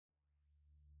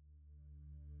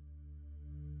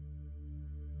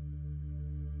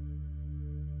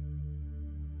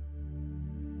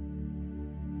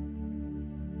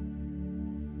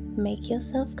make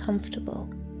yourself comfortable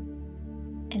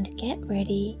and get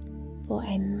ready for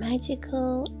a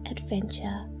magical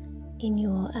adventure in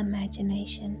your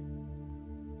imagination.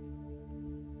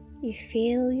 You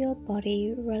feel your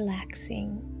body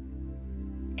relaxing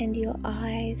and your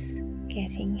eyes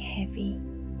getting heavy.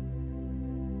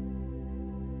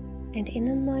 And in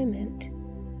a moment,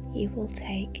 you will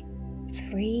take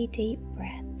 3 deep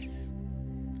breaths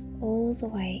all the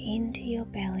way into your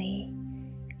belly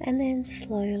and then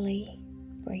slowly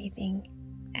breathing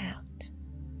out.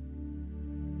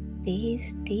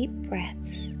 These deep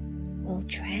breaths will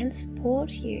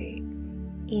transport you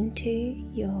into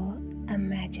your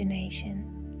imagination.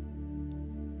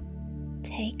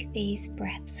 Take these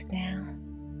breaths now,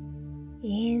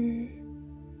 in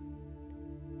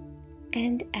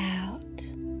and out,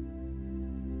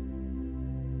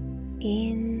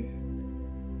 in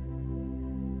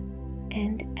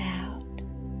and out,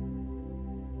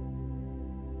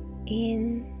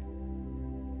 in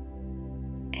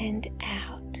and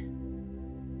out.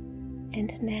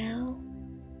 And now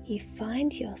you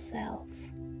find yourself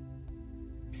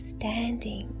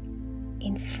standing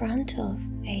in front of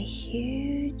a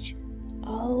huge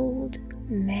old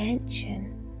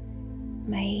mansion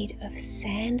made of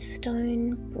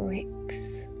sandstone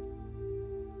bricks.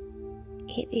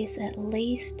 It is at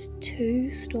least 2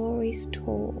 stories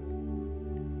tall,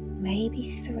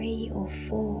 maybe 3 or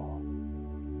 4,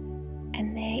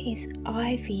 and there is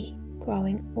ivy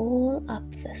growing all up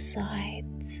the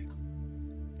sides.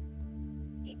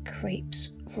 It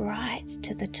creeps right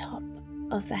to the top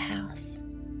of the house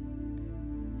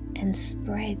and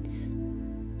spreads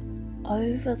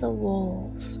over the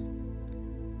walls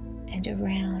and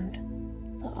around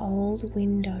the old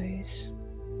windows.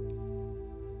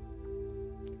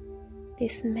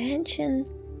 This mansion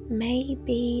may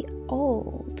be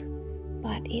old,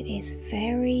 but it is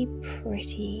very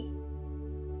pretty.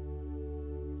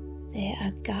 There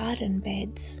are garden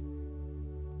beds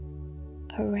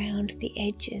around the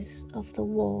edges of the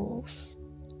walls.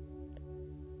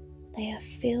 They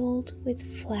are filled with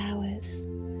flowers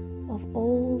of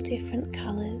all different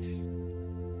colours.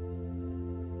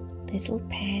 Little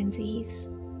pansies,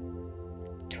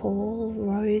 tall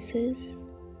roses,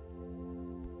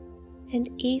 and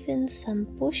even some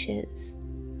bushes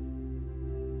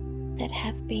that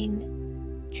have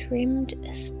been trimmed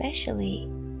especially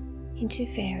into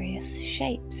various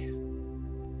shapes.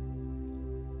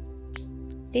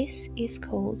 This is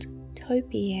called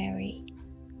topiary,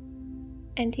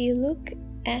 and you look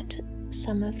at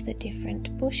some of the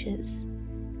different bushes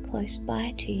close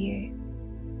by to you.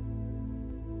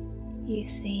 You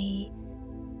see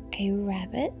a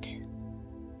rabbit,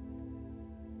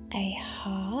 a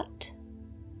heart,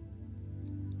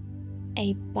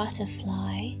 a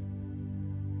butterfly,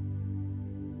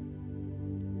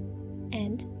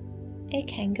 and a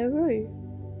kangaroo.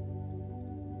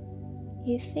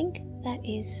 You think that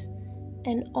is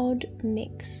an odd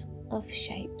mix of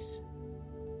shapes,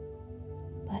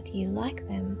 but you like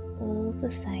them all the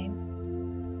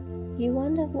same. You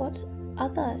wonder what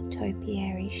other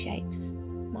topiary shapes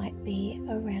might be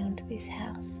around this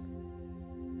house.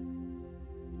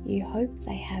 You hope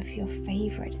they have your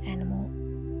favourite animal.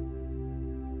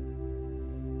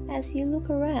 As you look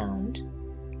around,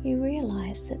 you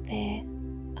realise that there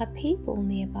are people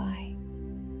nearby.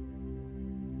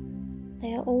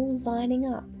 They are all lining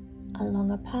up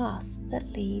along a path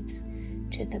that leads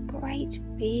to the great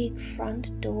big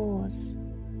front doors.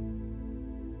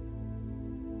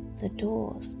 The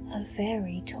doors are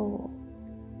very tall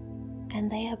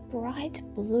and they are bright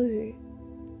blue.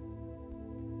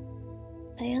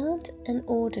 They aren't an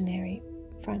ordinary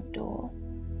front door.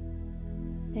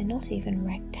 They're not even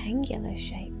rectangular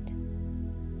shaped.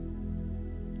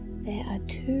 There are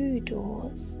 2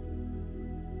 doors,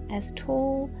 as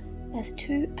tall as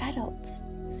 2 adults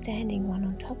standing one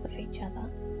on top of each other,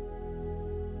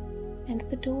 and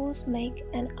the doors make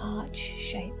an arch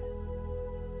shape.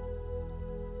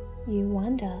 You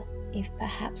wonder if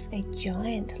perhaps a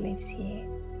giant lives here.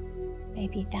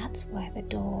 Maybe that's why the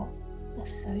door is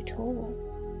so tall.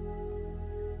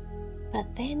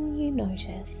 But then you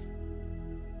notice,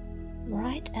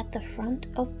 right at the front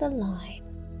of the line,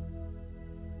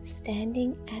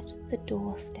 standing at the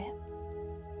doorstep,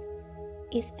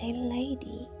 is a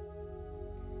lady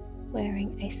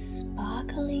wearing a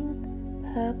sparkling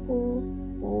purple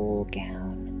ball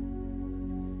gown.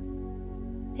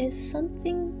 There's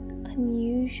something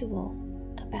unusual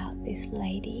about this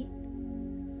lady.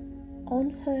 On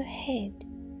her head,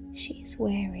 she is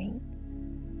wearing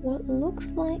what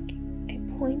looks like a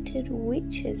pointed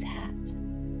witch's hat,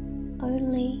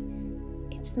 only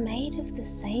it's made of the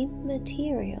same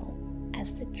material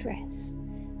has the dress,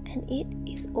 and it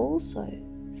is also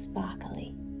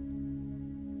sparkly.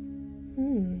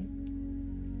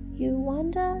 You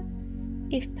wonder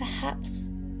if perhaps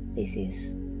this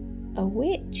is a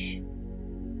witch,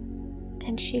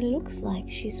 and she looks like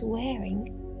she's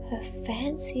wearing her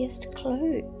fanciest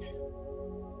clothes.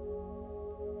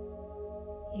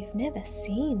 You've never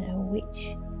seen a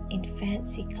witch in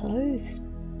fancy clothes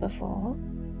before.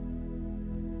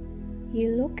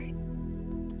 You look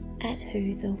at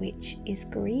who the witch is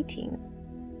greeting.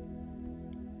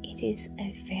 It is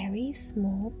a very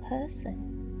small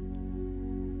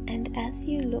person, and as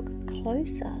you look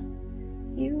closer,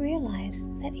 you realize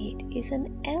that it is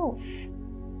an elf.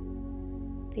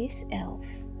 This elf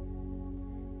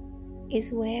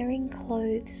is wearing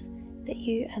clothes that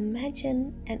you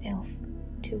imagine an elf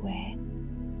to wear,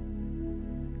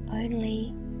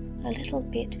 only a little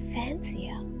bit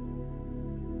fancier.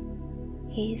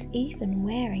 He is even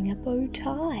wearing a bow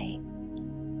tie.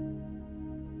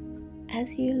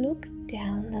 As you look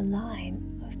down the line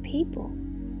of people,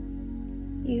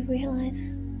 you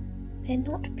realize they're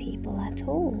not people at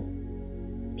all.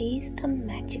 These are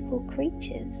magical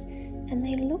creatures, and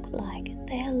they look like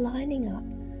they are lining up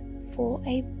for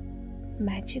a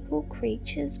magical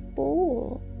creatures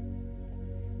ball.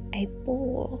 A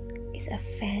ball is a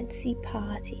fancy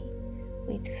party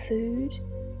with food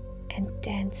and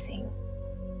dancing.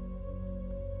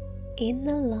 In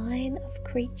the line of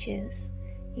creatures,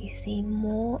 you see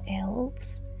more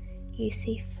elves, you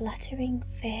see fluttering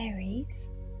fairies,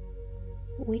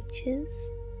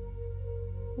 witches,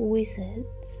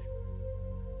 wizards,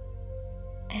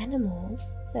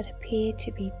 animals that appear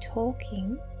to be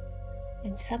talking,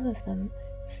 and some of them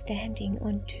standing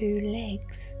on 2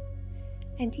 legs,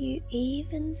 and you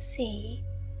even see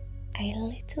a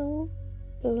little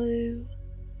blue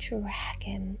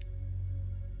dragon.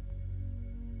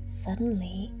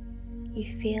 Suddenly,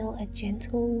 you feel a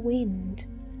gentle wind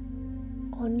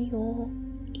on your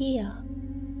ear.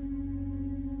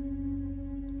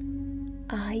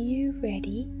 Are you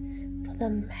ready for the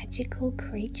magical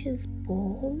creatures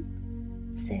ball?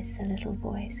 Says the little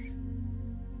voice.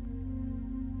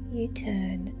 You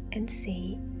turn and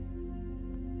see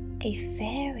a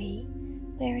fairy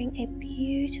wearing a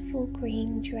beautiful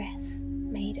green dress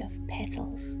made of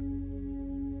petals.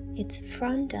 It's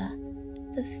Frunda,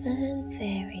 the fern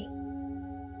fairy.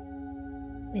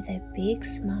 With a big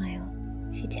smile,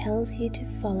 she tells you to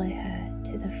follow her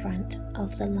to the front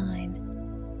of the line.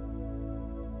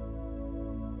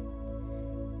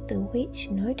 The witch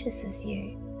notices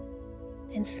you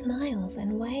and smiles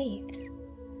and waves.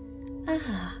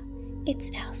 "Ah, it's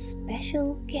our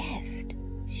special guest,"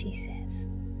 she says.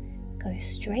 "Go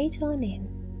straight on in."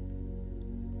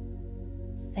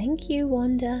 "Thank you,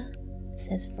 Wanda,"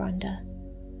 says Frunda.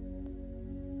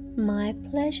 "My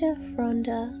pleasure,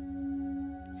 Frunda,"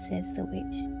 says the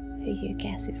witch, who you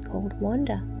guess is called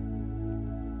Wanda.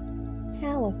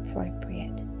 How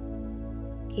appropriate,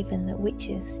 given that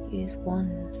witches use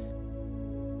wands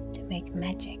to make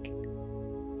magic.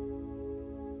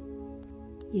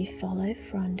 You follow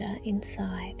Frunda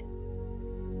inside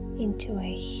into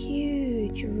a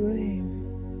huge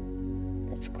room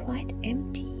that's quite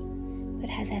empty but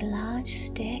has a large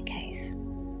staircase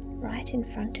right in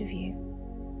front of you.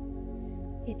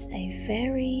 It's a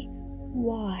very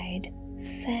wide,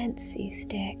 fancy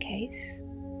staircase,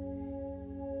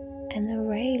 and the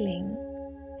railing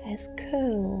has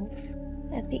curls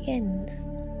at the ends.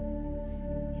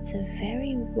 It's a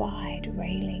very wide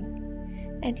railing,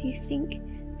 and you think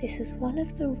this is one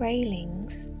of the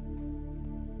railings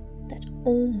that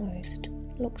almost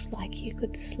looks like you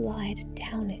could slide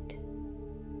down it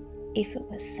if it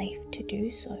was safe to do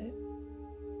so.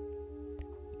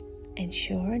 And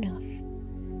sure enough,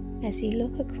 as you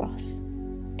look across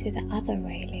to the other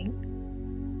railing,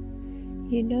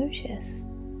 you notice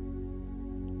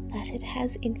that it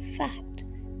has in fact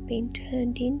been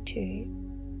turned into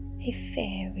a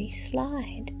fairy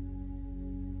slide.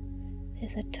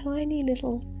 There's a tiny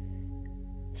little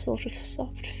sort of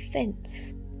soft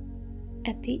fence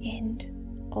at the end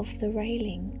of the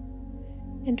railing,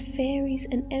 and fairies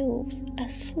and elves are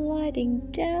sliding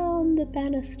down the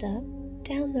banister,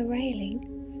 down the railing,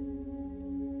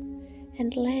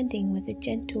 and landing with a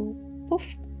gentle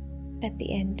poof at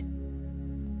the end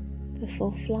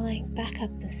before flying back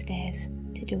up the stairs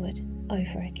to do it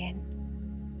over again.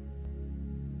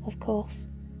 Of course,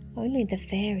 only the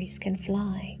fairies can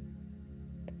fly.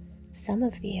 Some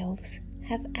of the elves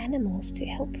have animals to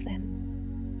help them.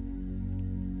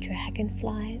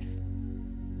 Dragonflies,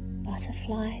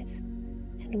 butterflies,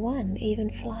 and one even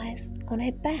flies on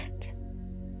a bat.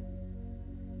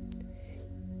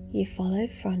 You follow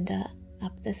Fronda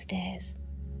up the stairs,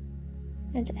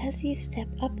 and as you step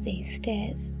up these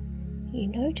stairs, you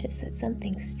notice that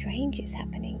something strange is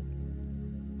happening.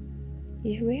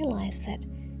 You realize that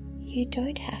you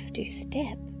don't have to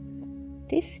step.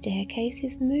 This staircase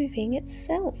is moving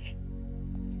itself.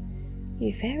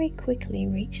 You very quickly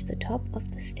reach the top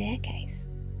of the staircase,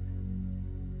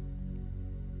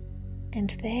 and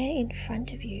there in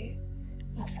front of you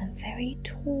are some very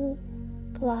tall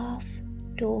glass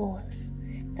doors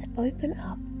that open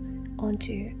up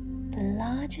onto the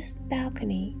largest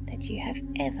balcony that you have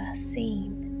ever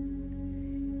seen.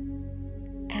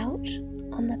 Out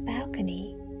on the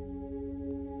balcony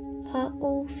are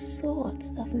all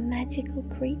sorts of magical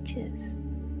creatures,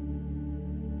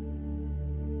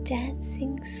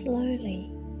 dancing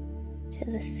slowly to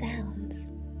the sounds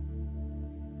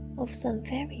of some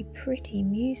very pretty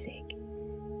music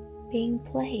being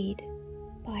played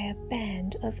by a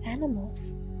band of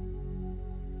animals.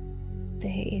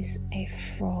 There is a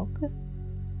frog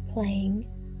playing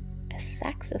a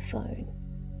saxophone,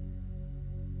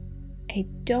 a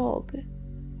dog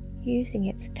using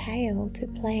its tail to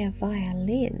play a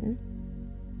violin,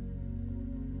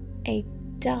 a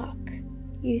duck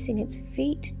using its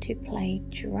feet to play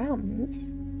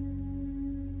drums,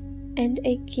 and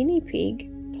a guinea pig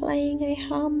playing a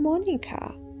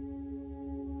harmonica.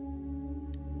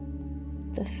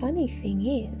 The funny thing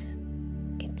is,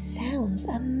 it sounds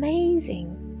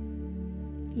amazing.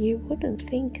 You wouldn't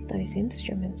think those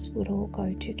instruments would all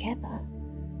go together,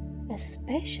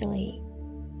 especially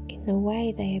in the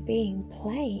way they are being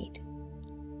played.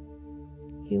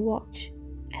 You watch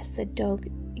as the dog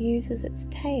uses its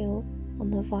tail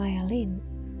on the violin.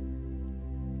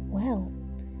 Well,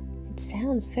 it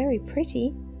sounds very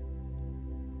pretty.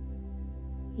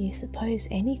 You suppose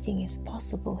anything is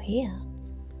possible here.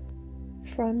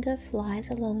 Fronda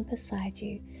flies along beside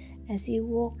you as you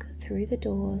walk through the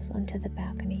doors onto the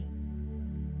balcony.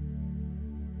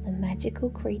 The magical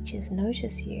creatures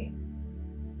notice you.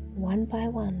 One by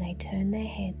one they turn their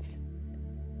heads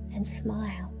and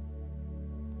smile.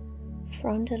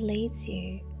 Fronda leads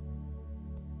you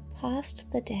past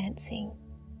the dancing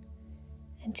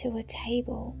and to a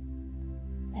table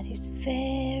that is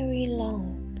very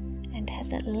long and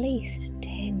has at least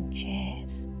 10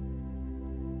 chairs.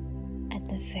 At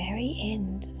the very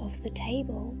end of the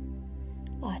table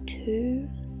are 2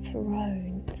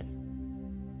 thrones.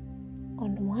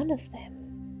 On one of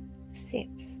them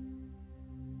sits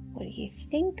what you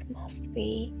think must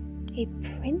be a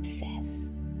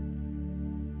princess.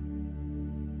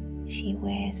 She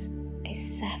wears a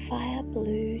sapphire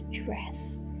blue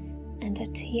dress and a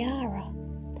tiara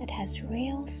that has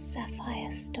real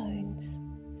sapphire stones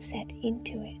set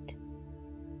into it.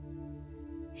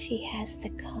 She has the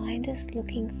kindest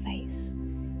looking face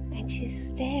and she's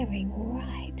staring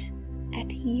right at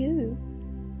you.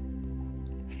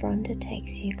 Fronda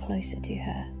takes you closer to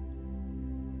her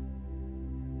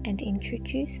and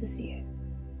introduces you.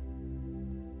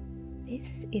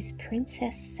 This is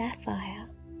Princess Sapphire,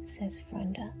 says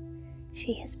Fronda.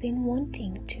 She has been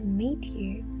wanting to meet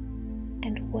you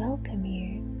and welcome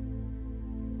you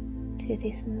to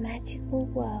this magical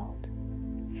world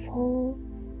full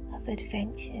of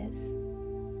adventures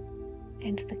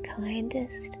and the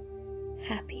kindest,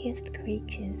 happiest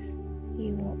creatures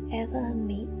you will ever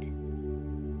meet.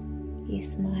 You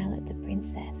smile at the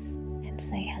princess and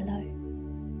say hello.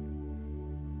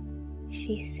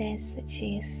 She says that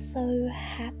she is so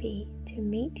happy to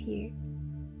meet you.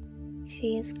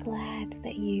 She is glad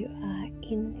that you are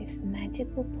in this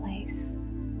magical place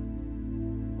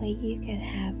where you can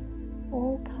have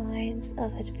all kinds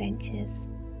of adventures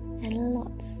and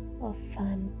lots of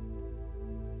fun.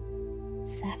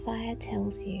 Sapphire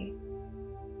tells you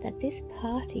that this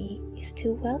party is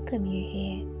to welcome you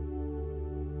here.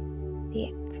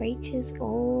 The creatures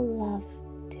all love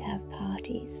to have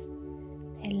parties.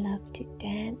 They love to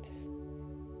dance,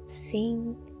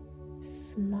 sing,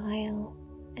 smile,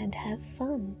 and have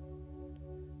fun.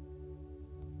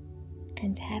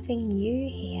 And having you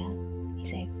here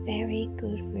is a very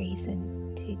good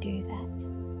reason to do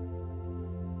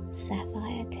that.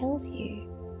 Sapphire tells you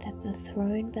that the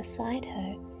throne beside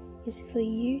her is for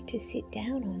you to sit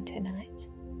down on tonight.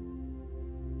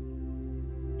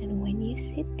 And when you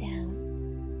sit down,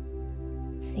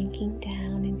 sinking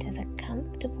down into the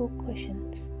comfortable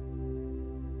cushions,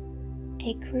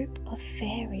 a group of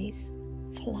fairies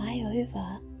fly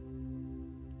over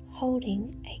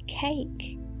holding a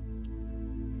cake.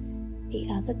 The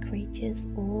other creatures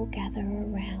all gather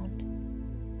around,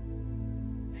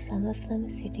 some of them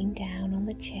sitting down on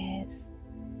the chairs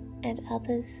and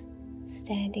others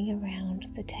standing around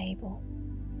the table.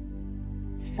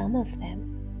 Some of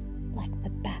them, like the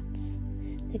bats,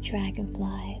 the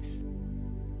dragonflies,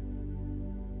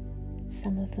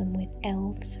 some of them with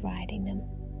elves riding them,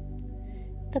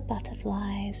 the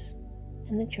butterflies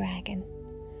and the dragon,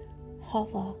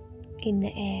 hover in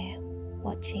the air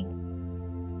watching.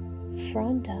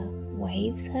 Fronda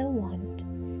waves her wand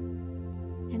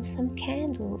and some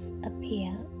candles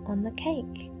appear on the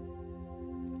cake.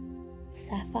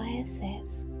 Sapphire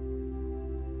says,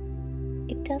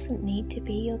 "It doesn't need to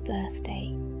be your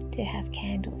birthday to have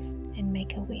candles and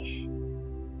make a wish."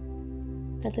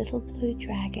 The little blue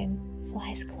dragon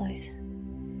flies close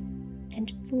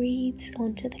and breathes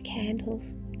onto the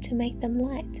candles to make them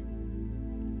light.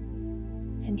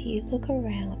 And you look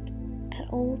around at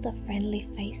all the friendly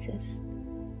faces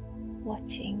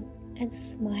watching and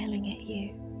smiling at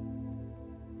you.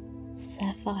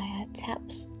 Sapphire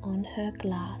taps on her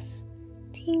glass,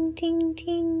 ting, ting,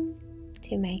 ting,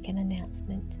 to make an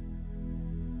announcement.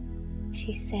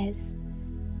 She says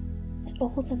that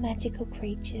all the magical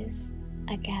creatures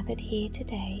are gathered here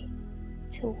today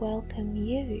to welcome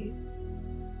you,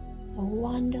 a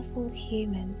wonderful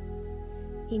human,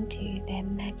 into their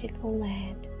magical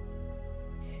land.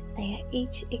 They are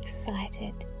each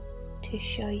excited to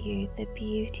show you the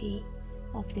beauty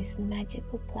of this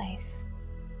magical place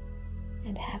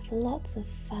and have lots of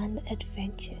fun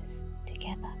adventures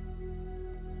together.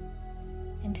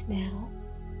 And now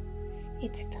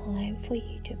it's time for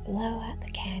you to blow out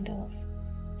the candles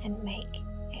and make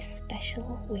a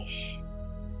special wish.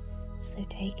 So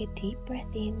take a deep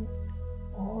breath in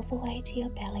all the way to your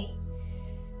belly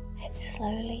and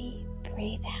slowly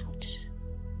breathe out,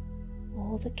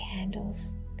 all the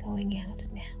candles going out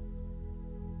now.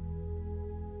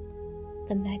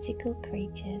 The magical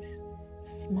creatures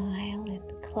smile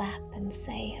and clap and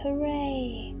say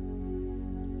hooray,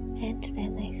 and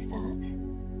then they start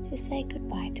to say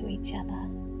goodbye to each other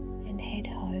and head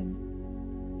home,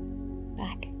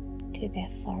 back to their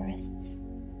forests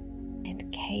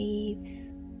and caves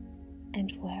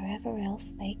and wherever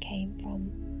else they came from.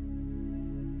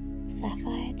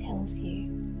 Sapphire tells you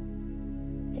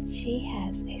that she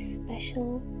has a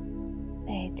special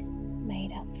bed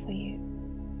made up for you,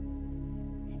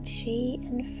 and she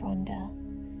and Fronda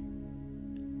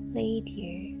lead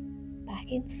you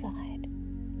back inside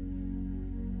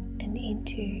and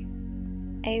into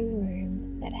a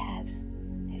room that has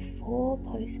a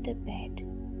 4-poster bed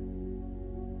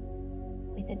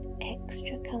with an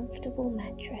extra comfortable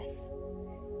mattress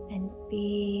and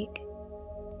big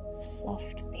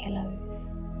soft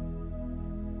pillows.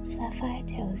 Sapphire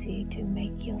tells you to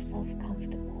make yourself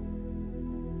comfortable.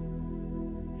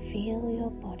 Feel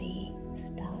your body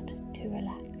start to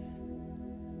relax.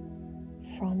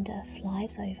 Fronda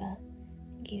flies over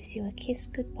and gives you a kiss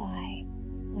goodbye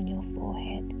on your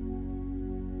forehead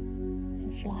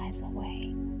and flies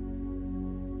away.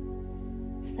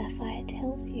 Sapphire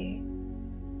tells you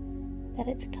that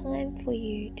it's time for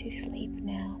you to sleep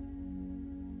now,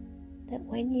 that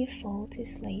when you fall to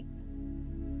sleep,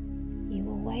 you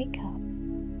will wake up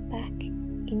back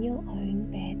in your own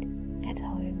bed at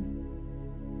home.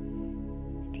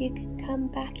 And you can come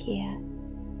back here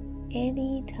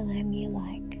any time you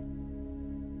like.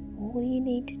 All you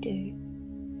need to do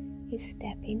is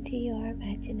step into your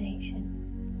imagination.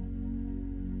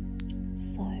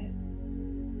 So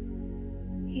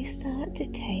you start to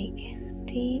take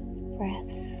deep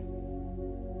breaths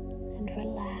and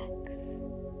relax,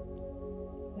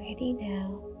 ready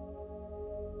now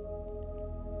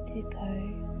to go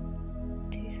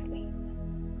to sleep.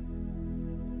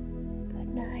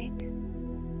 Good night,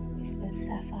 whispers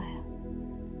Sapphire.